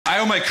I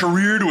owe my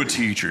career to a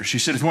teacher. She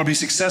said, if you want to be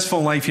successful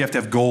in life, you have to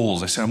have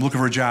goals. I said, I'm looking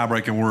for a job where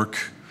I can work,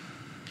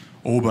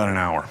 about an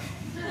hour.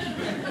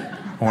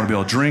 I want to be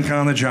able to drink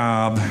on the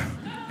job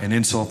and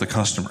insult the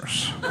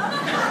customers.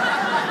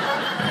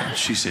 And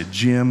she said,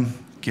 Jim,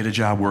 get a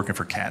job working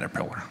for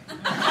Caterpillar.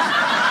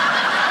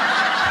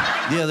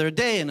 The other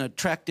day, an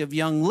attractive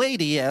young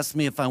lady asked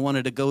me if I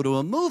wanted to go to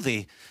a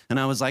movie. And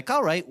I was like,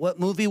 all right, what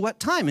movie,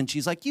 what time? And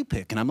she's like, you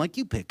pick. And I'm like,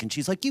 you pick. And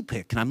she's like, you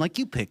pick. And I'm like,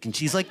 you pick. And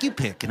she's like, you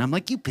pick. And I'm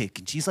like, you pick.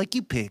 And she's like,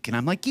 you pick. And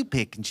I'm like, you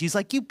pick. And she's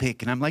like, you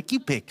pick. And I'm like,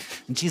 you pick.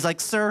 And she's like,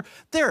 sir,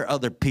 there are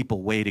other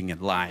people waiting in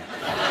line.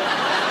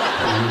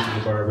 I went to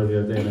the barber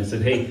the other day and I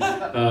said, hey,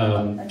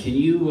 can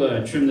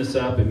you trim this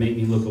up and make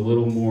me look a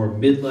little more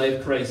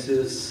midlife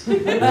crisis,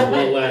 and a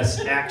little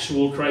less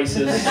actual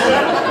crisis?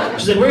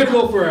 She said, we're going to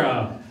go for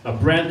a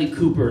Bradley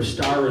Cooper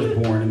Star is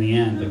Born in the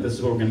end. Like, this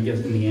is what we're going to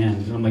get in the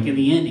end. And I'm like, in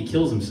the end, he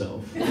kills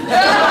himself. And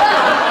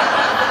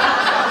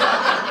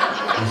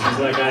she's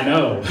like, I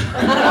know.